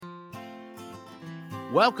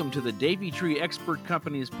Welcome to the Davey Tree Expert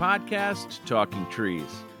Company's podcast, Talking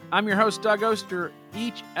Trees. I'm your host, Doug Oster.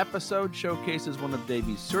 Each episode showcases one of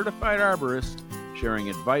Davey's certified arborists sharing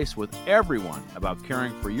advice with everyone about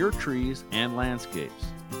caring for your trees and landscapes.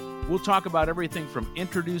 We'll talk about everything from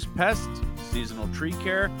introduced pests, seasonal tree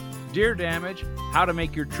care, deer damage, how to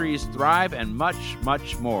make your trees thrive, and much,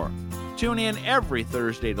 much more. Tune in every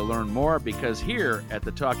Thursday to learn more because here at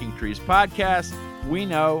the Talking Trees podcast, we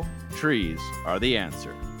know trees are the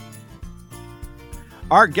answer.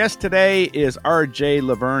 Our guest today is RJ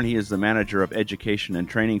Laverne. He is the Manager of Education and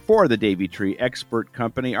Training for the Davey Tree Expert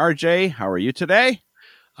Company. RJ, how are you today?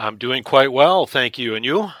 I'm doing quite well, thank you. And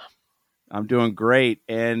you? I'm doing great.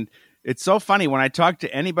 And it's so funny when I talk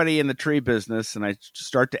to anybody in the tree business and I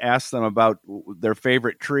start to ask them about their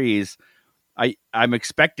favorite trees, I'm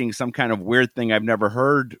expecting some kind of weird thing I've never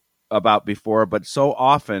heard about before, but so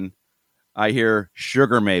often I hear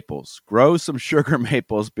sugar maples. Grow some sugar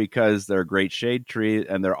maples because they're a great shade tree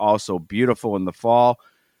and they're also beautiful in the fall.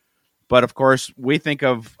 But of course, we think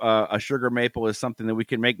of a sugar maple as something that we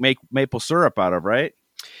can make maple syrup out of, right?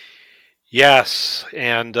 Yes,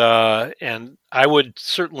 and I would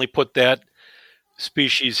certainly put that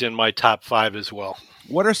species in my top 5 as well.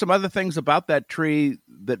 What are some other things about that tree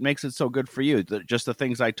that makes it so good for you? Just the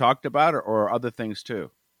things I talked about, or other things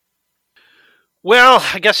too? Well,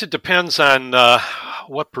 I guess it depends on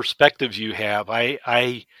what perspectives you have.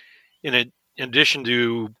 I in addition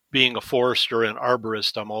to being a forester and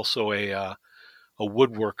arborist, I'm also a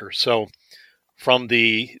woodworker. So from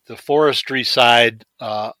the forestry side,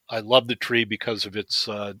 I love the tree because of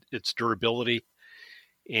its durability,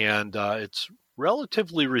 and it's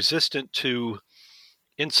relatively resistant to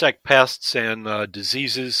insect pests and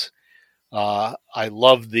diseases. I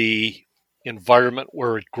love the environment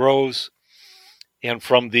where it grows. And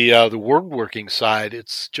from the woodworking side,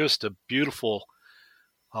 it's just a beautiful,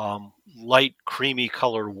 light, creamy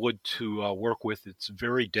color wood to work with. It's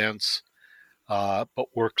very dense,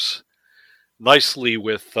 but works nicely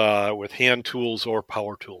with hand tools or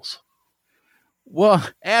power tools. Well,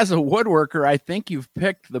 as a woodworker, I think you've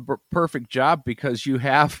picked the perfect job because you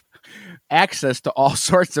have access to all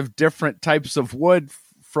sorts of different types of wood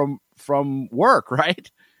from work,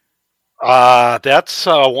 right? That's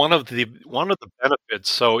one of the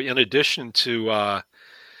benefits. So in addition to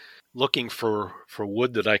looking for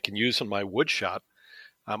wood that I can use in my wood shop,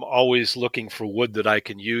 I'm always looking for wood that I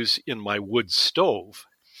can use in my wood stove.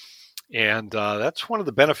 And that's one of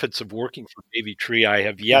the benefits of working for Davey Tree. I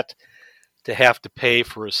have yet to have to pay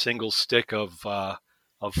for a single stick of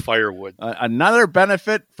firewood. Another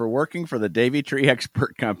benefit for working for the Davey Tree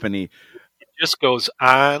Expert Company. It just goes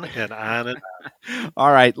on and on and on.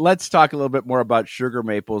 All right, let's talk a little bit more about sugar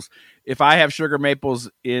maples. If I have sugar maples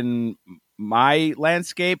in my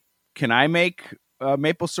landscape, can I make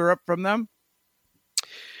maple syrup from them?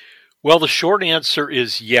 Well, the short answer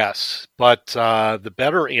is yes, but the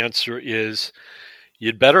better answer is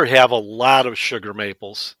you'd better have a lot of sugar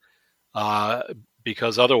maples.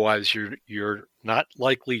 Because otherwise you're not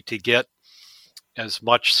likely to get as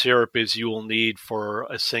much syrup as you will need for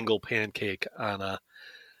a single pancake on a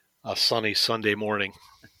sunny Sunday morning.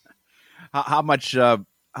 How much of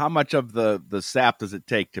the sap does it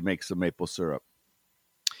take to make some maple syrup?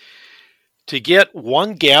 To get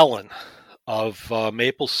 1 gallon of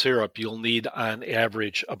maple syrup, you'll need on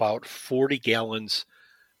average about 40 gallons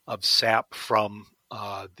of sap from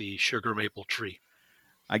the sugar maple tree.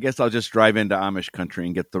 I guess I'll just drive into Amish country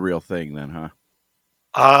and get the real thing then, huh?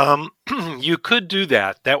 You could do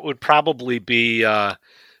that. That would probably be the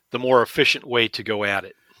more efficient way to go at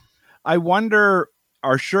it. I wonder,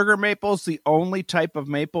 are sugar maples the only type of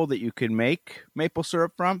maple that you can make maple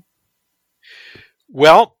syrup from?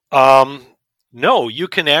 Well, no, you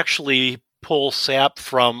can actually pull sap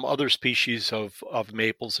from other species of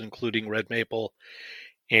maples, including red maple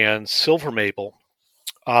and silver maple.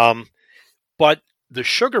 But the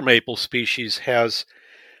sugar maple species has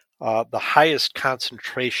the highest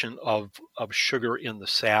concentration of sugar in the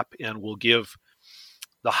sap and will give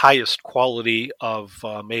the highest quality of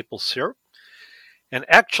maple syrup. And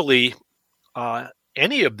actually,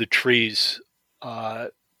 any of the trees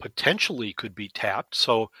potentially could be tapped.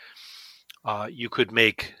 So you could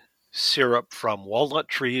make syrup from walnut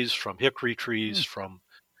trees, from hickory trees, from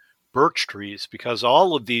birch trees, because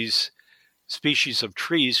all of these species of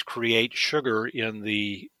trees create sugar in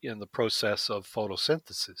the process of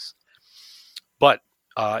photosynthesis. But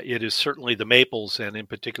it is certainly the maples, and in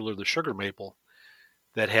particular the sugar maple,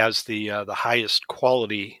 that has the highest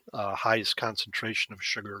quality, highest concentration of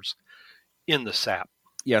sugars in the sap.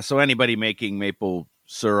 Yeah, so anybody making maple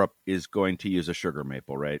syrup is going to use a sugar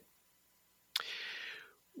maple, right?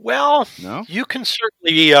 Well, No? you can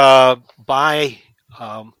certainly buy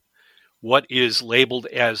what is labeled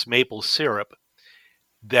as maple syrup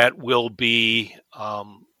that will be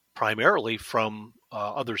primarily from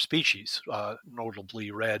other species, notably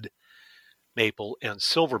red maple and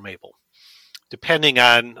silver maple. Depending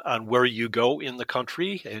on where you go in the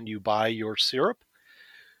country and you buy your syrup.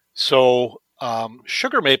 So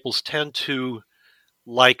sugar maples tend to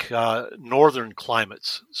like northern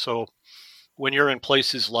climates. So when you're in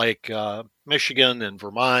places like Michigan and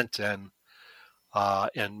Vermont and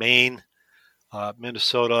Maine,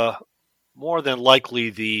 Minnesota, more than likely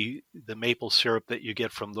the maple syrup that you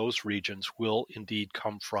get from those regions will indeed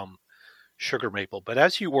come from sugar maple. But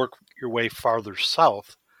as you work your way farther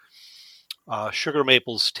south, sugar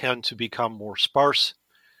maples tend to become more sparse,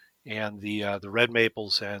 and the red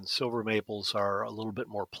maples and silver maples are a little bit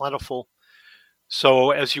more plentiful.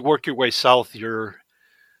 So as you work your way south, your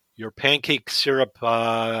pancake syrup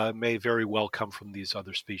may very well come from these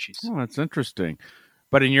other species. Oh, that's interesting.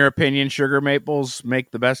 But in your opinion, sugar maples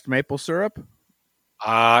make the best maple syrup?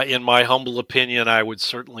 In my humble opinion, I would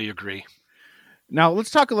certainly agree. Now,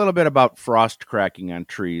 let's talk a little bit about frost cracking on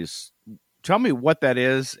trees. Tell me what that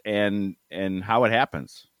is and how it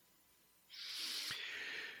happens.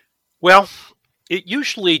 Well, it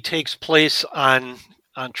usually takes place on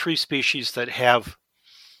tree species that have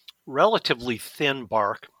relatively thin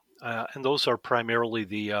bark, and those are primarily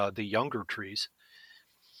the younger trees.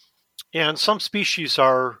 And some species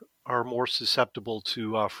are more susceptible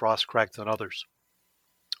to frost crack than others.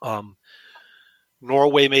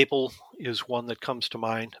 Norway maple is one that comes to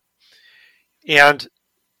mind. And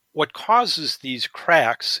what causes these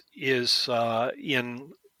cracks is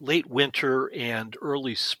in late winter and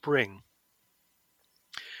early spring,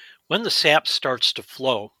 when the sap starts to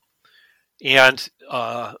flow. And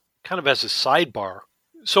kind of as a sidebar,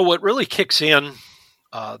 so what really kicks in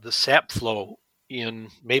the sap flow in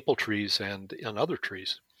maple trees and in other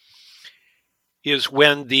trees is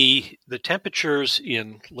when the temperatures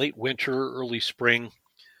in late winter, early spring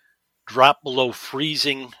drop below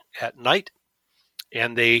freezing at night,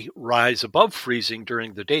 and they rise above freezing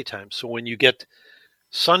during the daytime. So when you get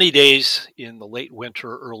sunny days in the late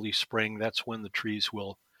winter, early spring, that's when the trees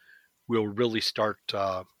will really start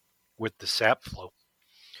with the sap flow.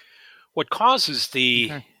 What causes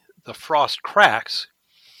the frost cracks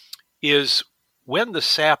is when the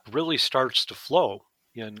sap really starts to flow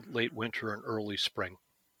in late winter and early spring.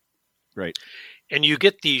 Right. And you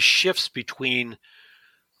get these shifts between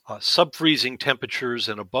sub-freezing temperatures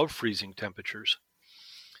and above freezing temperatures.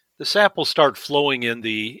 The sap will start flowing in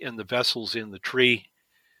the vessels in the tree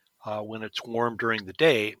when it's warm during the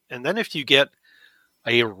day. And then if you get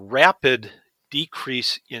a rapid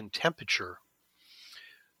decrease in temperature,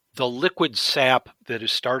 the liquid sap that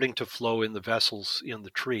is starting to flow in the vessels in the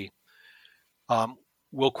tree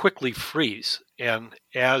will quickly freeze. And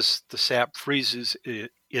as the sap freezes,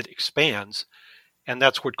 it expands, and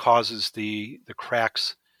that's what causes the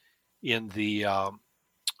cracks in the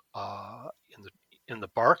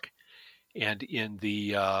bark and in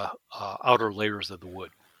the outer layers of the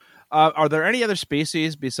wood. Are there any other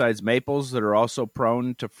species besides maples that are also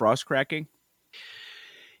prone to frost cracking?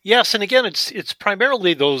 Yes, and again, it's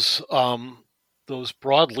primarily those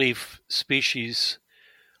broadleaf species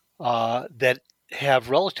that have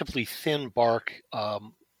relatively thin bark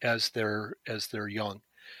as they're young.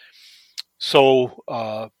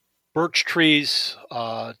 So birch trees,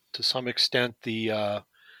 to some extent, the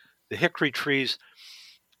hickory trees,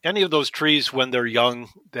 any of those trees when they're young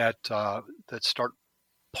that start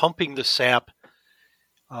pumping the sap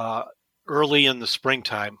early in the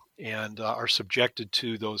springtime and are subjected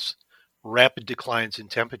to those rapid declines in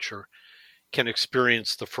temperature can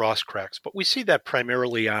experience the frost cracks. But we see that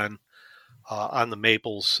primarily on the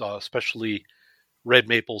maples, especially red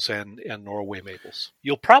maples and Norway maples.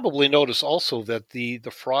 You'll probably notice also that the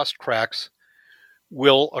frost cracks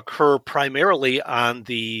will occur primarily on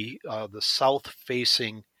the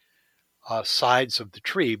south-facing sides of the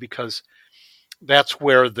tree, because that's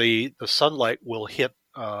where the sunlight will hit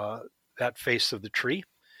that face of the tree.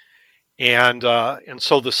 And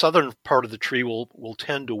so the southern part of the tree will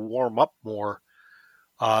tend to warm up more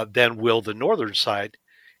than will the northern side.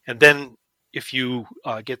 And then if you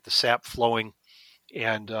get the sap flowing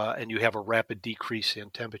and you have a rapid decrease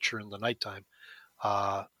in temperature in the nighttime,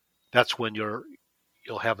 that's when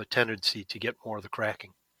you'll have a tendency to get more of the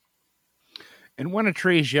cracking. And when a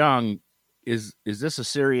tree is young, is this a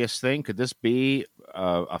serious thing? Could this be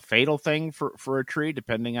a fatal thing for a tree,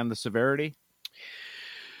 depending on the severity?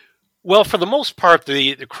 Well, for the most part,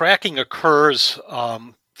 the cracking occurs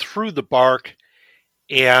through the bark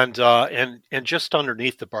and just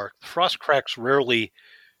underneath the bark. The frost cracks rarely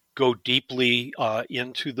go deeply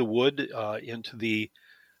into the wood, into the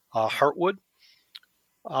heartwood.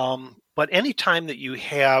 But anytime that you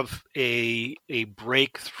have a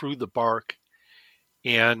break through the bark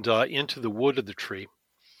and into the wood of the tree,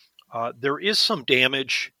 there is some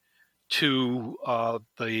damage to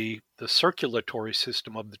the circulatory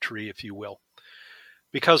system of the tree, if you will,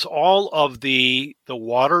 because all of the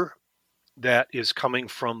water that is coming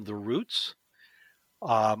from the roots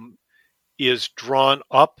is drawn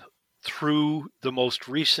up through the most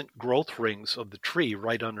recent growth rings of the tree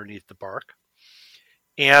right underneath the bark.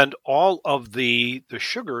 And all of the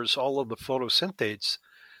sugars, all of the photosynthates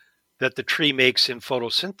that the tree makes in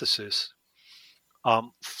photosynthesis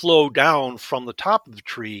flow down from the top of the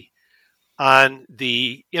tree on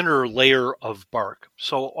the inner layer of bark.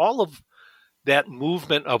 So all of that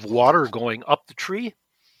movement of water going up the tree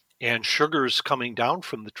and sugars coming down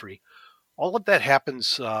from the tree, all of that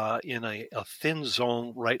happens in a thin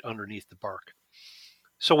zone right underneath the bark.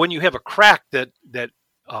 So when you have a crack that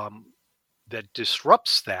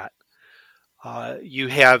disrupts that, you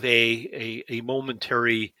have a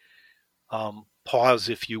momentary pause,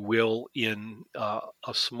 if you will, in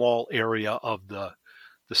a small area of the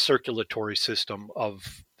circulatory system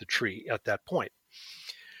of the tree at that point.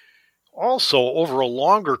 Also, over a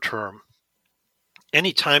longer term,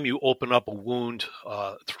 anytime you open up a wound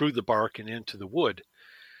through the bark and into the wood,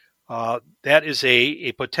 that is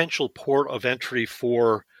a potential port of entry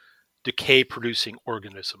for decay-producing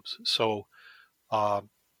organisms. So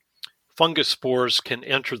fungus spores can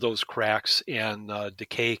enter those cracks and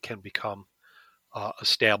decay can become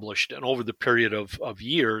established. And over the period of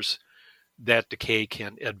years, that decay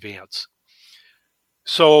can advance.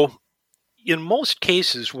 So in most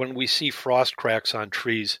cases, when we see frost cracks on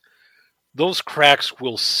trees, those cracks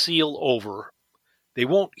will seal over. They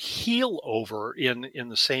won't heal over in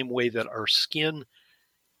the same way that our skin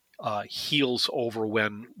heals over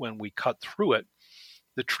when we cut through it.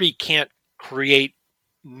 The tree can't create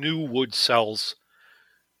new wood cells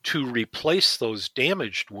to replace those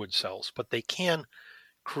damaged wood cells, but they can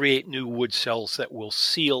create new wood cells that will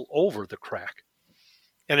seal over the crack.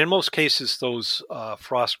 And in most cases, those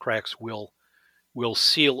frost cracks will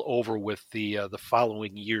seal over with the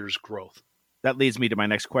following year's growth. That leads me to my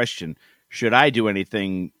next question. Should I do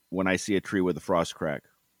anything when I see a tree with a frost crack?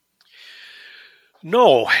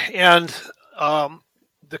 No, and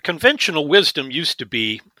the conventional wisdom used to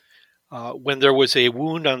be when there was a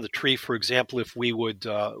wound on the tree, for example, if we would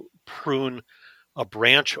prune a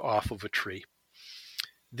branch off of a tree,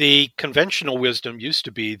 the conventional wisdom used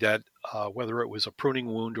to be that whether it was a pruning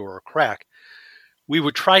wound or a crack, we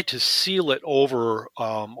would try to seal it over,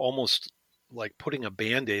 almost like putting a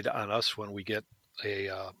Band-Aid on us when we get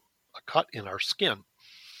a cut in our skin.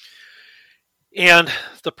 And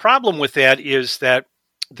the problem with that is that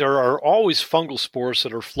there are always fungal spores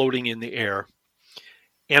that are floating in the air.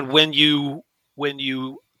 And when you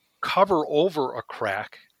cover over a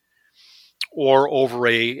crack or over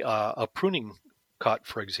a pruning cut,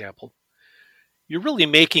 for example, you're really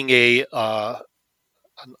making a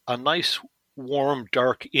nice, warm,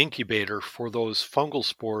 dark incubator for those fungal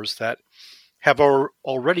spores that have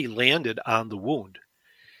already landed on the wound.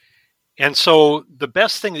 And so the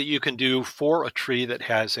best thing that you can do for a tree that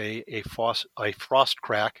has a frost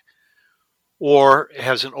crack or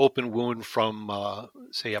has an open wound from,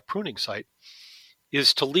 say, a pruning site,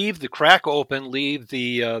 is to leave the crack open, leave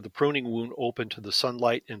the pruning wound open to the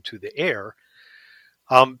sunlight and to the air,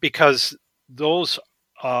 because those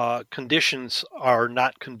conditions are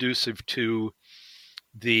not conducive to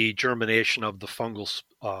the germination of the fungal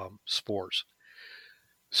spores.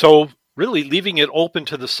 So really leaving it open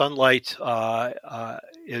to the sunlight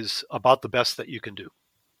is about the best that you can do.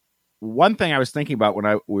 One thing I was thinking about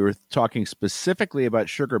when we were talking specifically about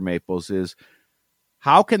sugar maples is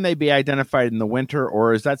how can they be identified in the winter,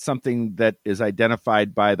 or is that something that is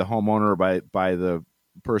identified by the homeowner or by the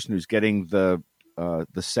person who's getting the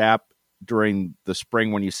sap during the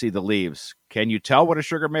spring when you see the leaves? Can you tell what a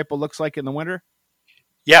sugar maple looks like in the winter?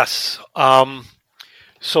 Yes.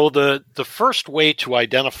 So the first way to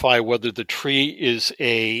identify whether the tree is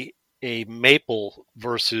a maple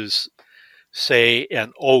versus, say,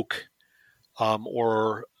 an oak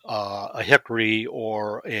or a hickory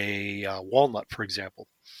or a walnut, for example,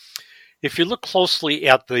 if you look closely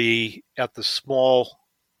at the small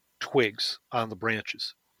twigs on the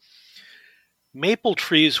branches, maple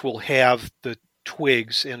trees will have the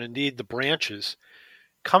twigs and indeed the branches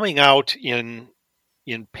coming out in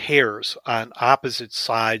pairs on opposite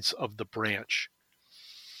sides of the branch.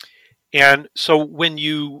 And so when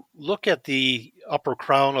you look at the upper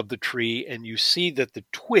crown of the tree and you see that the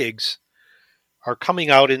twigs are coming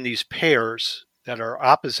out in these pairs that are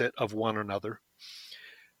opposite of one another,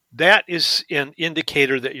 that is an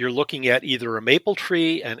indicator that you're looking at either a maple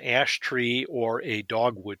tree, an ash tree, or a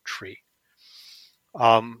dogwood tree.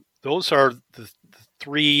 Those are the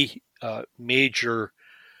three major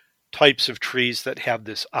types of trees that have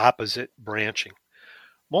this opposite branching.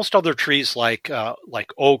 Most other trees like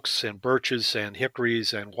oaks and birches and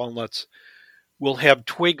hickories and walnuts will have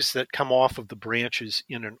twigs that come off of the branches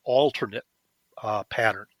in an alternate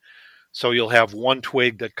pattern. So you'll have one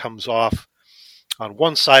twig that comes off on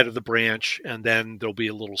one side of the branch, and then there'll be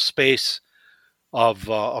a little space of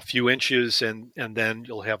a few inches, and then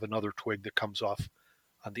you'll have another twig that comes off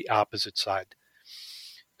on the opposite side.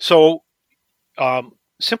 So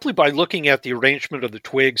simply by looking at the arrangement of the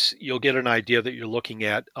twigs, you'll get an idea that you're looking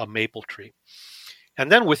at a maple tree.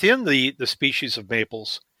 And then within the species of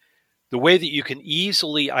maples, the way that you can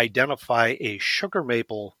easily identify a sugar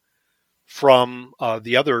maple from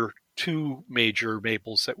the other two major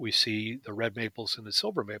maples that we see, the red maples and the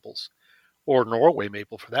silver maples, or Norway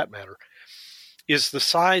maple for that matter, is the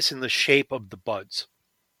size and the shape of the buds.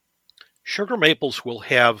 Sugar maples will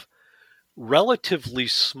have relatively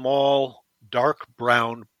small, dark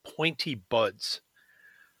brown, pointy buds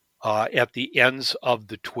at the ends of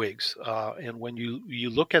the twigs. And when you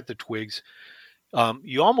look at the twigs,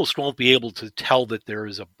 you almost won't be able to tell that there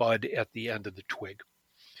is a bud at the end of the twig.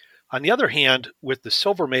 On the other hand, with the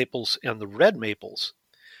silver maples and the red maples,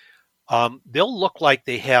 they'll look like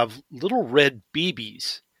they have little red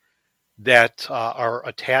BBs that are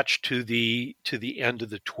attached to the end of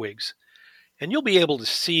the twigs. And you'll be able to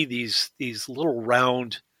see these little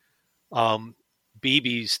round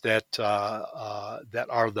BBs that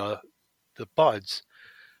are the buds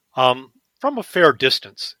from a fair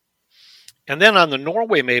distance. And then on the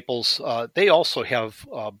Norway maples, they also have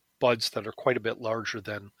buds that are quite a bit larger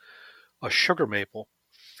than a sugar maple.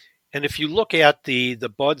 And if you look at the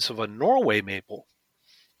buds of a Norway maple,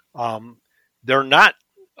 they're not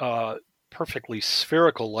perfectly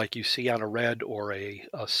spherical like you see on a red or a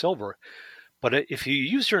silver. But if you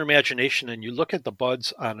use your imagination and you look at the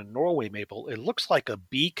buds on a Norway maple, it looks like a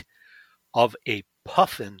beak of a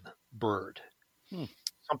puffin bird.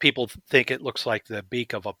 Some people think it looks like the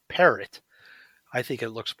beak of a parrot. I think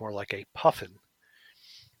it looks more like a puffin.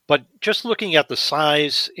 But just looking at the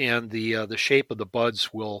size and the shape of the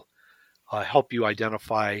buds will help you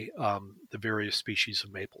identify the various species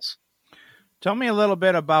of maples. Tell me a little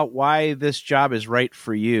bit about why this job is right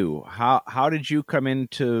for you. How did you come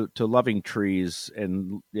into loving trees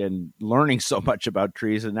and learning so much about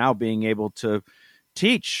trees, and now being able to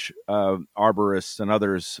teach arborists and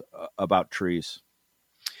others about trees?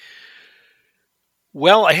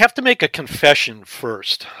 Well, I have to make a confession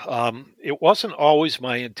first. It wasn't always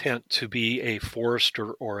my intent to be a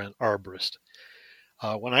forester or an arborist.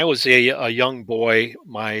 When I was a young boy,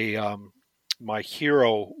 my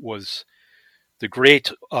hero was the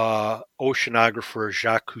great oceanographer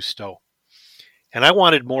Jacques Cousteau. And I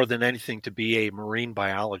wanted more than anything to be a marine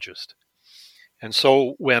biologist. And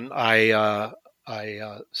so when I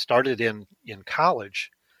started in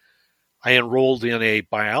college, I enrolled in a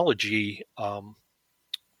biology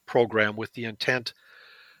program with the intent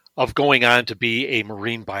of going on to be a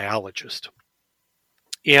marine biologist.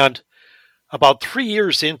 And about 3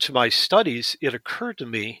 years into my studies, it occurred to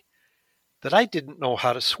me that I didn't know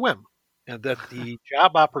how to swim, and that the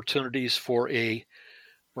job opportunities for a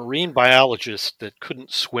marine biologist that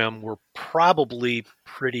couldn't swim were probably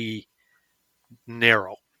pretty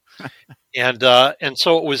narrow. And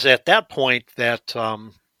so it was at that point that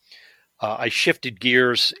I shifted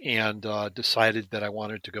gears and decided that I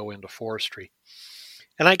wanted to go into forestry.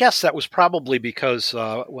 And I guess that was probably because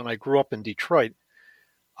when I grew up in Detroit,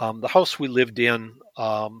 the house we lived in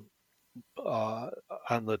on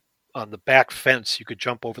the back fence, you could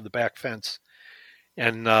jump over the back fence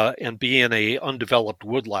and be in a undeveloped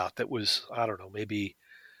woodlot that was, I don't know, maybe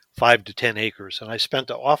 5 to 10 acres. And I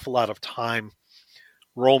spent an awful lot of time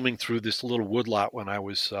roaming through this little woodlot when I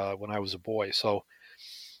was a boy. So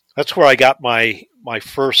that's where I got my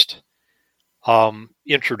first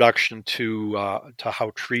introduction to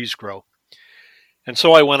how trees grow. And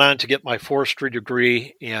so I went on to get my forestry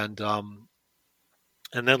degree, and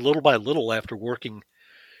then little by little, after working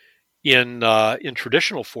in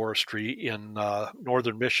traditional forestry in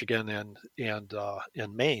northern Michigan and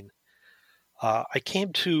in Maine, I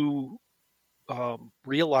came to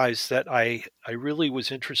realize that I really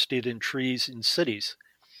was interested in trees in cities.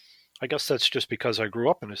 I guess that's just because I grew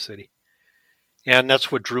up in a city. And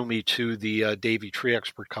that's what drew me to the Davey Tree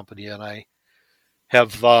Expert Company. And I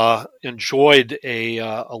have enjoyed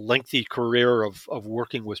a lengthy career of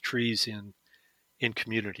working with trees in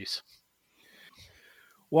communities.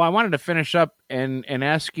 Well, I wanted to finish up and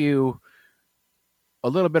ask you a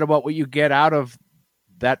little bit about what you get out of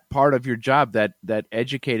that part of your job, that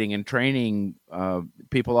educating and training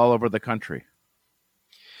people all over the country.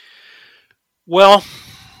 Well,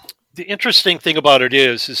 the interesting thing about it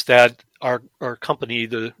is that our company,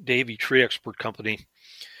 the Davey Tree Expert Company,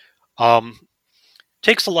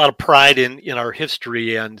 takes a lot of pride in our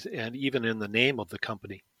history and even in the name of the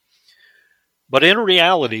company. But in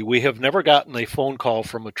reality, we have never gotten a phone call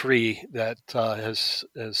from a tree that has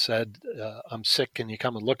said, "I'm sick, can you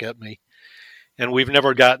come and look at me?" And we've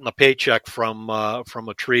never gotten a paycheck from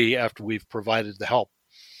a tree after we've provided the help.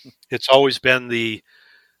 It's always been the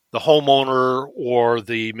homeowner or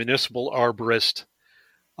the municipal arborist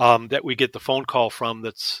that we get the phone call from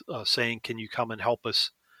that's saying, "Can you come and help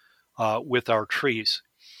us with our trees?"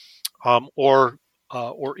 Or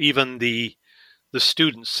even the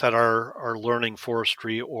students that are learning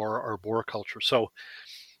forestry or arboriculture. So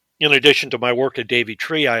in addition to my work at Davey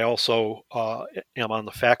Tree, I also am on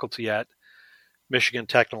the faculty at Michigan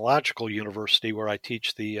Technological University, where I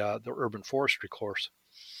teach the urban forestry course.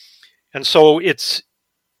 And so it's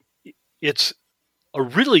a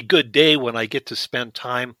really good day when I get to spend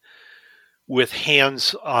time with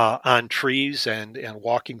hands on trees and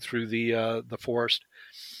walking through the forest.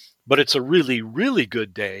 But it's a really, really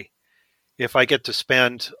good day if I get to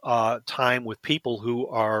spend time with people who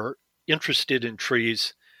are interested in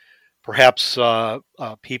trees, perhaps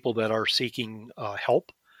people that are seeking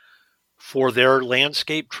help for their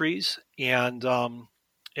landscape trees, and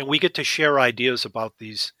we get to share ideas about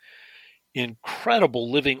these incredible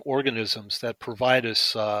living organisms that provide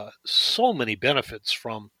us so many benefits,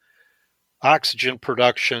 from oxygen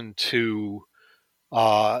production to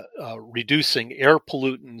reducing air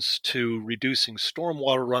pollutants, to reducing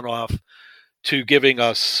stormwater runoff, to giving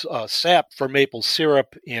us sap for maple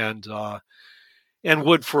syrup and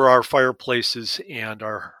wood for our fireplaces and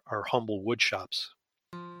our humble wood shops.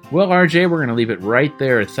 Well, RJ, we're going to leave it right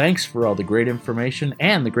there. Thanks for all the great information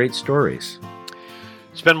and the great stories.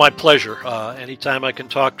 It's been my pleasure. Anytime I can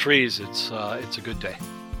talk trees, it's a good day.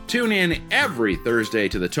 Tune in every Thursday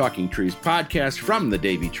to the Talking Trees podcast from the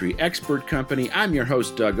Davey Tree Expert Company. I'm your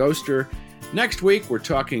host, Doug Oster. Next week, we're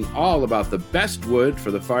talking all about the best wood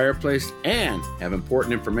for the fireplace and have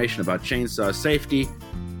important information about chainsaw safety.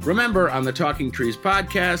 Remember, on the Talking Trees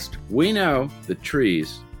podcast, we know the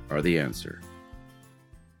trees are the answer.